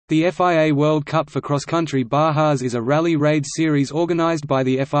The FIA World Cup for Cross-Country Bajas is a rally raid series organised by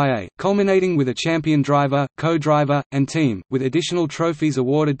the FIA, culminating with a champion driver, co-driver, and team, with additional trophies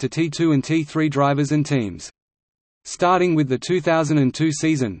awarded to T2 and T3 drivers and teams. Starting with the 2002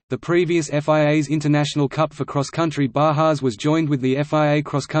 season, the previous FIA's International Cup for Cross-Country Bajas was joined with the FIA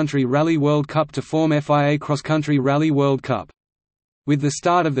Cross-Country Rally World Cup to form FIA Cross-Country Rally World Cup. With the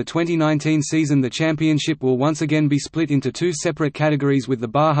start of the 2019 season, the championship will once again be split into two separate categories, with the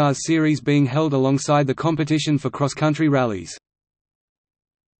Bajas series being held alongside the competition for cross-country rallies.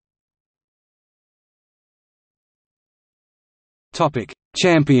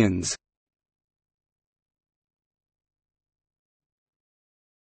 Champions.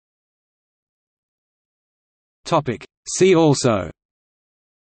 See also: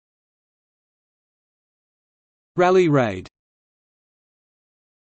 Rally raid.